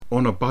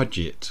on a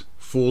budget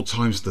 4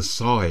 times the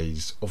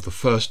size of the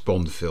first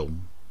Bond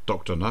film,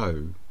 Dr.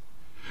 No,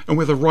 and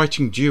with a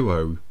writing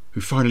duo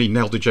who finally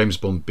nailed the James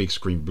Bond big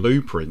screen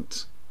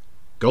blueprint,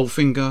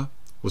 Goldfinger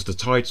was the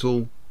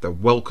title that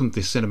welcomed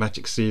this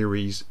cinematic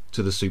series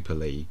to the Super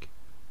League.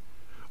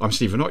 I'm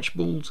Stephen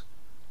Archibald,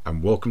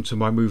 and welcome to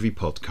my movie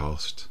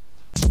podcast.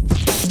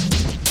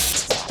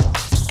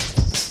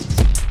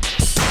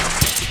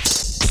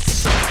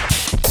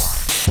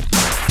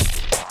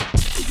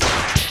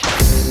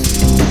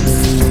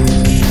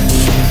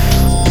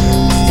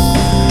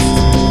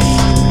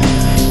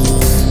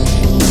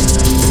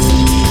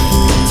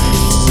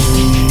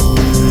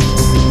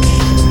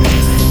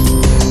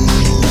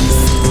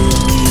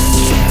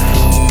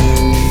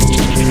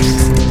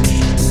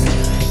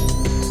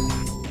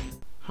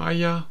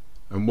 Hiya,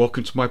 and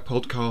welcome to my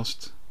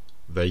podcast,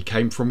 They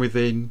Came From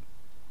Within,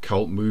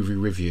 Cult Movie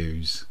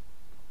Reviews.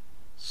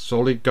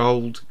 Solid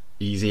gold,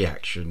 easy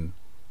action.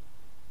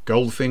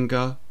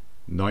 Goldfinger,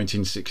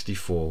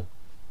 1964.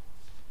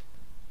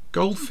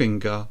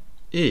 Goldfinger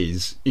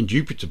is,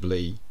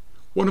 indubitably,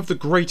 one of the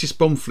greatest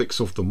Bond flicks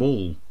of them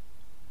all.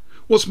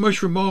 What's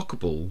most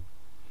remarkable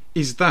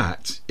is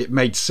that it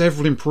made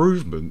several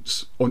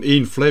improvements on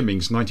Ian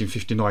Fleming's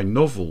 1959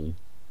 novel,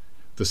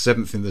 the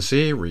seventh in the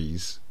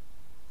series.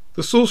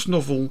 The source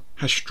novel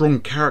has strong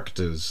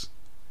characters,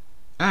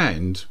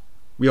 and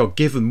we are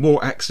given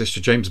more access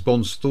to James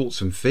Bond's thoughts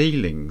and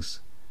feelings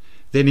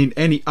than in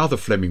any other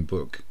Fleming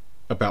book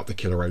about the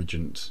killer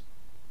agent.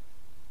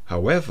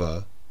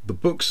 However, the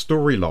book's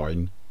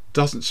storyline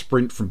doesn't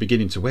sprint from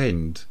beginning to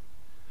end,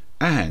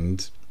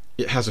 and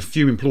it has a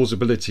few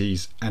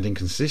implausibilities and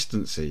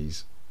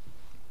inconsistencies.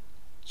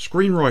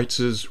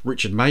 Screenwriters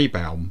Richard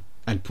Maybaum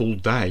and Paul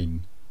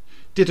Dane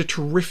did a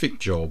terrific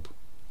job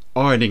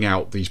ironing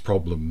out these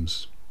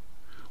problems,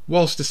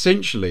 whilst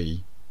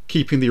essentially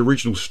keeping the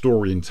original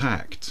story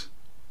intact.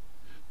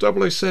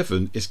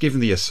 007 is given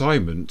the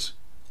assignment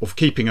of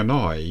keeping an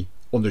eye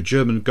on the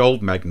German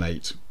gold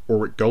magnate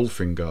Ulrich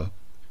Goldfinger,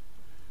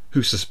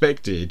 who's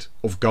suspected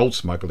of gold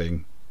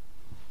smuggling.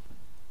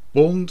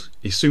 Bond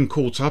is soon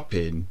caught up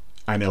in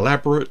an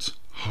elaborate,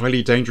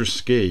 highly dangerous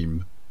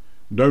scheme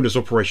known as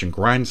Operation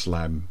Grand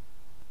Slam,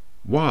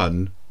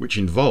 one which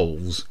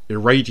involves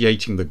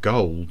irradiating the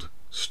gold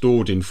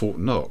stored in Fort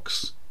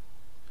Knox,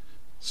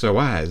 so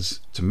as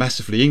to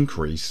massively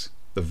increase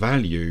the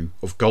value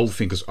of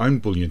Goldfinger's own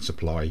bullion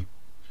supply,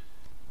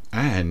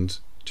 and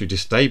to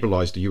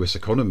destabilise the US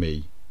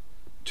economy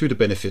to the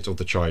benefit of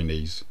the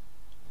Chinese.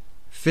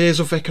 Fears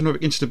of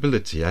economic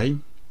instability, eh?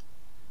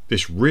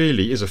 This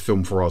really is a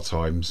film for our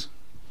times.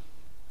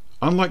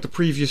 Unlike the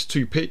previous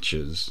two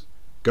pictures,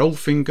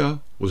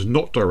 Goldfinger was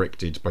not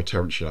directed by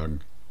Terence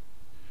Young.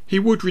 He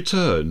would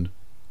return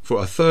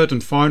for a third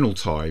and final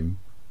time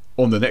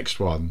on the next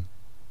one,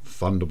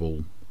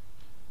 Thunderball.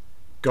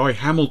 Guy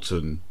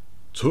Hamilton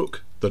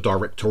took the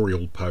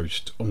directorial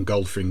post on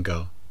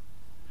Goldfinger,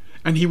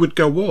 and he would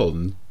go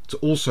on to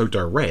also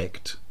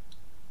direct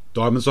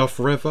Diamonds Are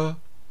Forever,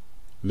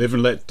 Live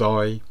and Let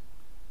Die,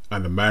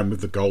 and The Man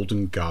with the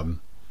Golden Gun.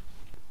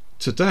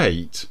 To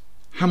date,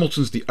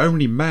 Hamilton's the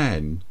only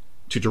man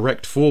to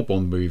direct 4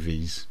 Bond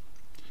movies.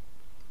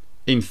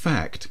 In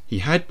fact, he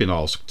had been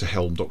asked to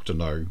helm Dr.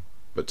 No,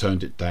 but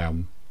turned it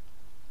down.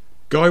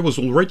 Guy was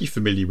already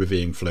familiar with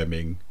Ian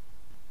Fleming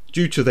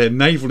due to their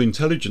naval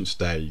intelligence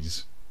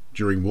days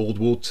during World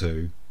War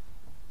II.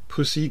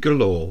 Pussy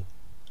Galore,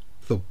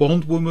 the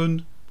Bond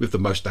woman with the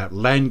most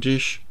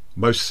outlandish,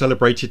 most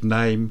celebrated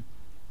name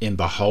in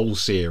the whole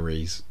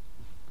series.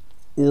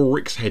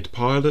 Ulrich's head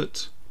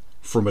pilot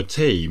from a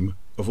team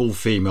of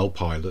all-female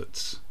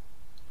pilots.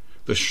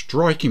 The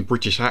striking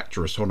British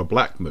actress Honor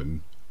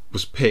Blackman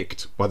was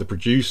picked by the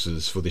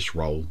producers for this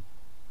role.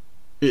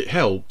 It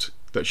helped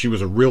that she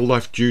was a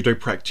real-life judo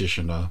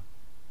practitioner.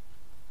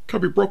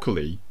 Cubby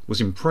Broccoli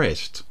was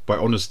impressed by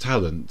Honor's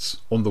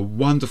talents on the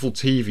wonderful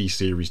TV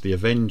series The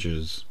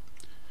Avengers,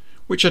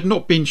 which had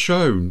not been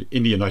shown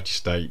in the United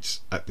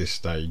States at this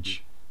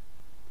stage.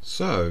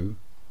 So,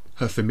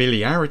 her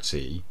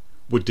familiarity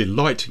would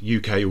delight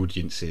UK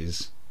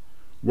audiences,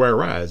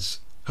 whereas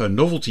her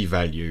novelty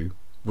value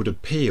would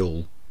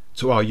appeal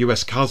to our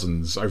US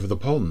cousins over the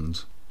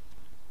pond.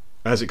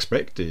 As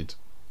expected,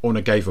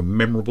 Honor gave a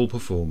memorable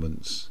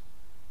performance.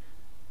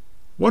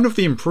 One of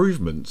the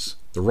improvements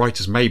the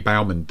writers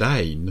Maybaum and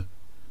Dane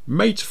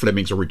made to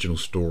Fleming's original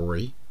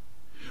story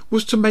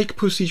was to make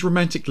Pussy's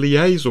romantic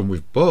liaison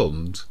with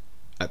Bond,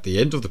 at the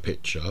end of the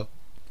picture,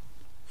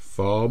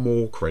 far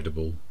more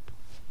credible.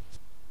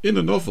 In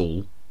the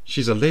novel,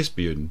 she's a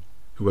lesbian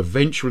who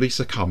eventually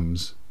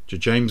succumbs to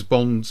James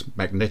Bond's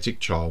magnetic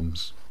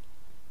charms.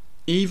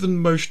 Even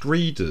most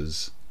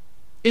readers,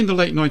 in the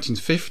late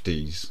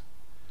 1950s,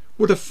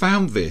 would have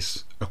found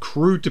this a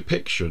crude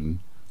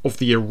depiction of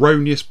the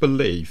erroneous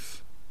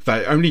belief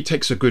that it only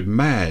takes a good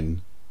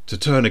man to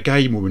turn a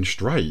gay woman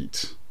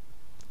straight.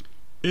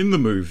 In the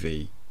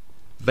movie,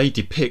 they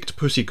depict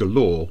Pussy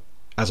Galore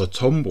as a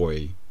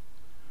tomboy,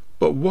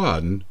 but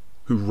one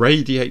who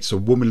radiates a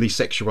womanly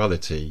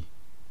sexuality,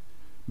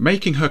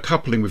 making her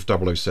coupling with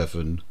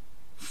 007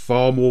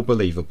 far more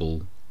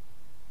believable.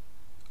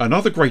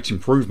 Another great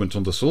improvement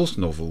on the source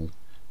novel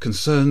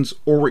concerns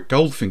Ulrich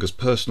Goldfinger's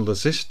personal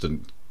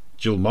assistant,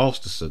 Jill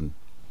Masterson.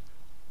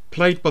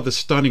 Played by the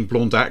stunning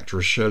blonde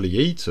actress Shirley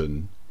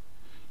Eaton,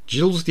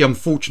 Jill's the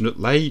unfortunate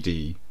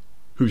lady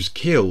who's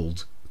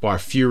killed by a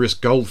furious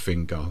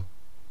Goldfinger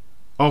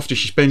after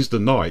she spends the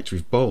night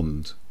with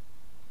Bond.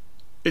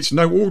 It's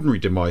no ordinary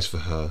demise for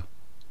her.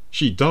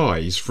 She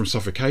dies from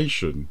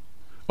suffocation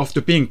after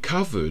being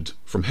covered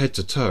from head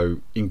to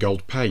toe in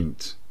gold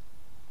paint.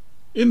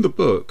 In the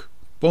book,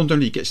 Bond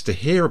only gets to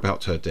hear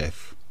about her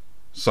death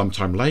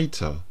sometime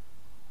later.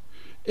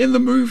 In the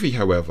movie,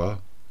 however,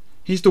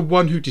 he's the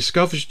one who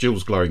discovers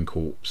Jill's glowing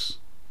corpse.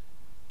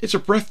 It's a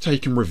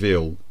breathtaking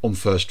reveal on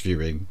first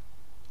viewing,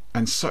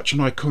 and such an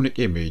iconic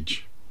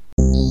image.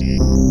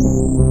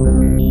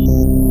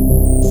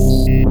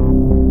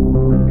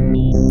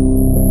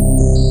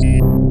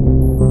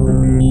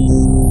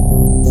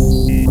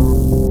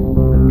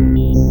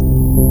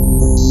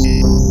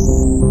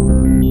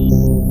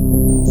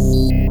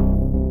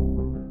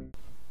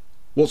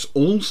 What's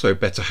also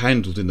better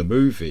handled in the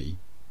movie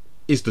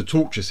is the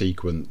torture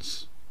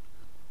sequence,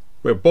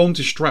 where Bond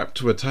is strapped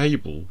to a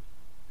table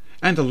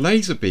and a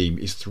laser beam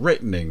is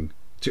threatening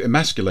to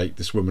emasculate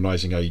this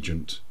womanizing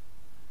agent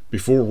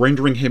before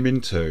rendering him in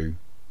two.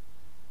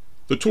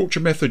 The torture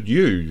method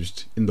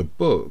used in the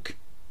book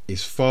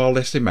is far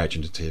less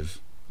imaginative.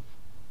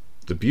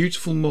 The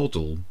beautiful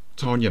model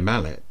Tanya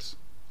Mallet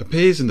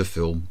appears in the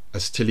film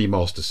as Tilly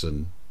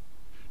Masterson,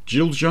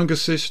 Jill's younger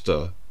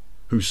sister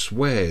who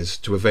swears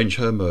to avenge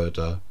her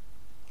murder.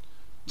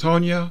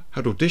 Tanya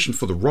had auditioned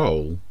for the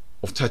role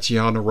of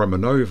Tatiana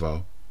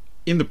Romanova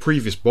in the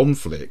previous Bond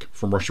flick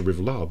From Russia with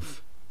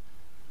Love,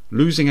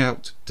 losing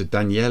out to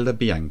Daniela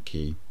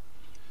Bianchi.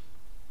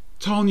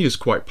 Tanya's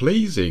quite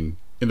pleasing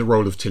in the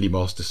role of Tilly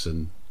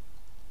Masterson.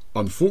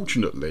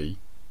 Unfortunately,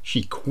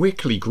 she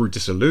quickly grew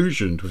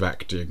disillusioned with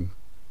acting,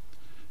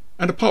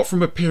 and apart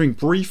from appearing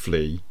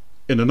briefly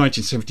in a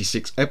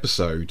 1976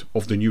 episode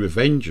of The New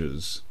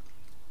Avengers,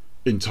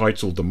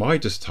 entitled The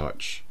Midas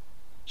Touch,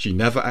 she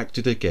never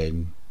acted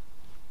again.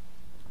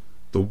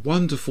 The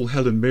wonderful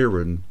Helen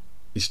Mirren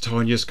is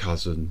Tanya's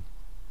cousin,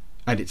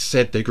 and it's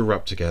said they grew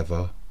up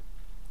together.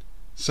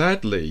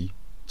 Sadly,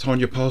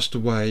 Tanya passed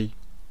away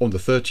on the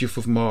 30th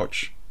of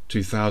March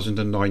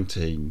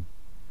 2019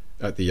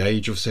 at the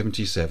age of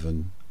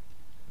 77.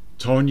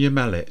 Tanya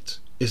Mallet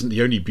isn't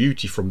the only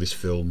beauty from this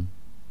film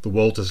the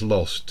world has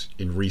lost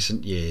in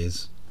recent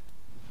years.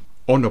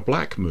 Honor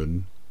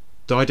Blackman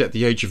died at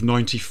the age of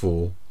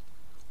 94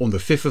 on the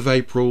 5th of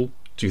April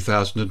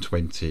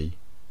 2020,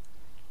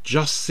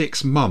 just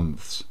 6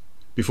 months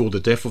before the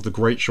death of the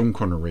great Sean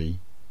Connery,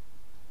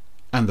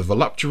 and the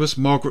voluptuous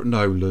Margaret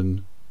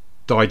Nolan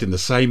died in the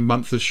same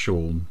month as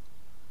Sean,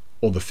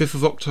 on the 5th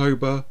of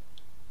October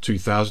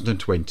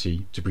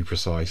 2020 to be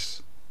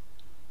precise.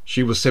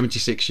 She was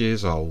 76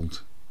 years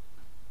old.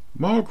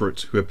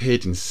 Margaret, who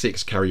appeared in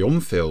 6 Carry On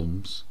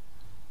films,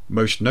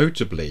 most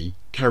notably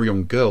Carry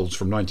On Girls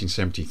from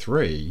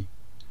 1973,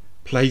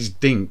 plays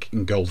Dink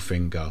in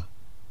Goldfinger,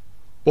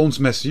 Bond's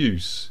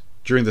masseuse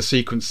during the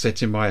sequence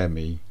set in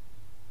Miami.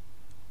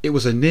 It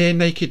was a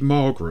near-naked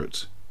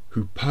Margaret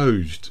who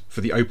posed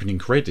for the opening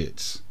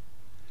credits,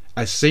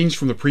 as scenes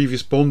from the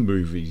previous Bond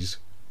movies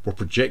were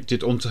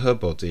projected onto her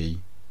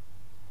body.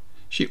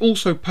 She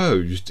also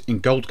posed in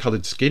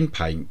gold-coloured skin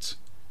paint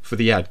for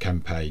the ad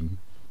campaign.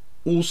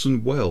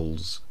 Orson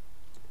Welles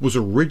was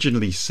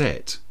originally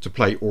set to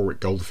play Ulrich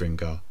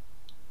Goldfinger,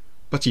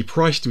 but he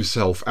priced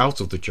himself out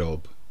of the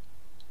job.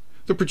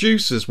 The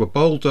producers were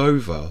bowled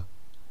over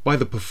by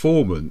the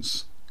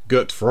performance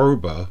Gert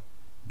Frober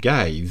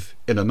gave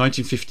in a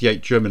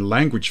 1958 German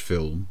language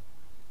film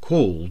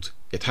called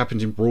It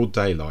Happened in Broad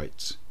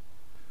Daylight,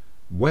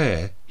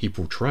 where he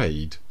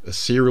portrayed a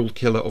serial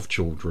killer of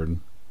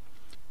children,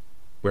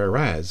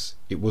 whereas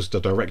it was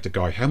the director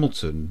Guy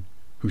Hamilton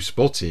who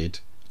spotted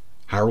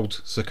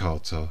Harold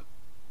Sakata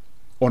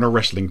on a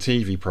wrestling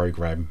TV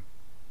programme.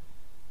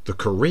 The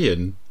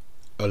Korean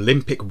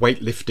Olympic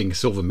weightlifting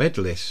silver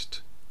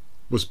medalist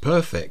was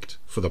perfect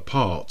for the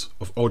part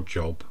of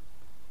Oddjob,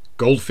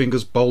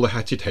 Goldfinger's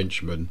bowler-hatted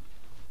henchman,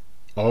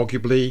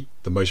 arguably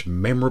the most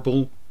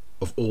memorable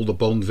of all the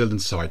Bond villain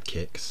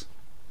sidekicks.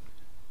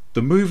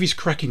 The movie's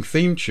cracking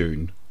theme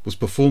tune was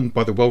performed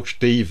by the Welsh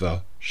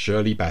diva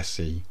Shirley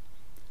Bassey,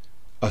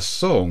 a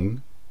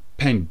song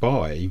penned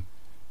by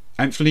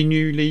Anthony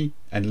Newley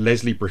and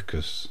Leslie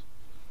Bricusse.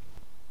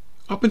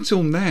 Up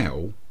until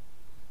now,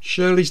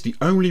 Shirley's the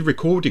only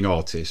recording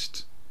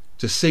artist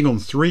to sing on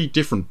 3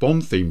 different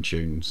Bond theme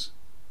tunes.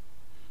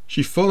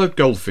 She followed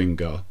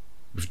Goldfinger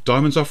with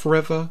Diamonds Are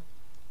Forever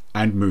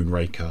and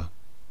Moonraker.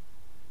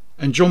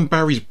 And John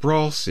Barry's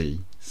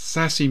brassy,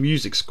 sassy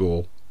music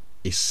score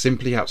is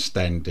simply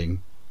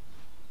outstanding.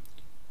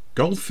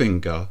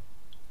 Goldfinger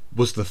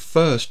was the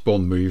first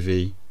Bond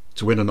movie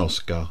to win an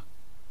Oscar.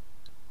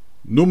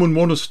 Norman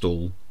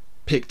Wannerstall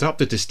picked up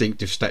the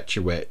distinctive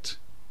statuette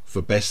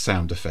for Best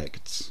Sound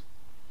Effects.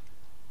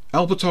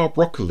 Albert R.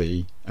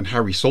 Broccoli and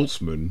Harry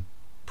Saltzman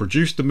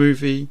produced the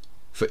movie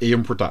for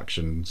Eon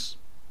Productions,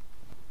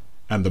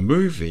 and the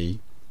movie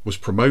was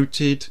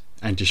promoted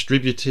and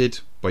distributed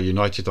by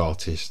United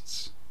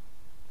Artists.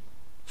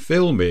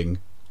 Filming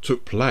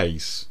took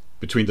place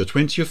between the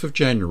 20th of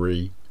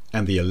January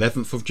and the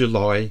 11th of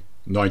July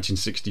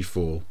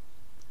 1964.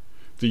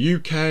 The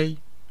UK,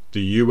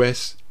 the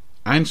US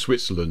and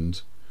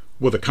Switzerland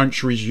were the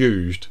countries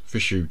used for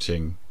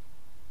shooting.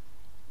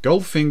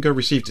 Goldfinger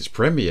received its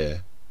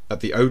premiere at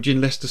the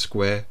Odeon Leicester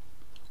Square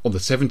on the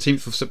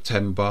 17th of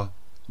September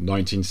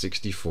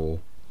 1964.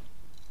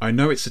 I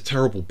know it's a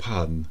terrible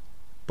pun,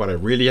 but I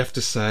really have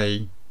to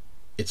say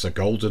it's a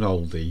golden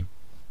oldie.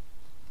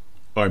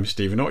 I'm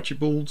Stephen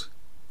Archibald,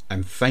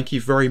 and thank you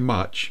very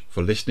much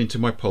for listening to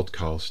my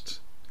podcast,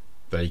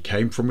 They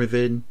Came From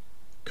Within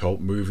Cult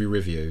Movie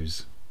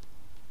Reviews.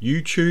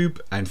 YouTube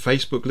and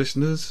Facebook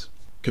listeners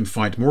can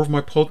find more of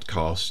my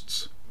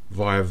podcasts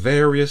via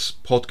various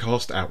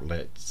podcast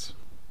outlets.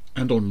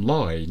 And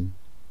online,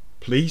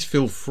 please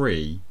feel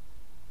free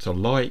to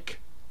like,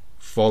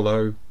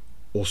 follow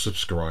or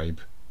subscribe.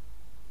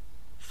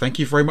 Thank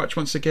you very much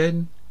once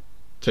again.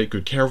 Take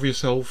good care of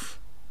yourself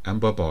and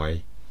bye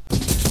bye.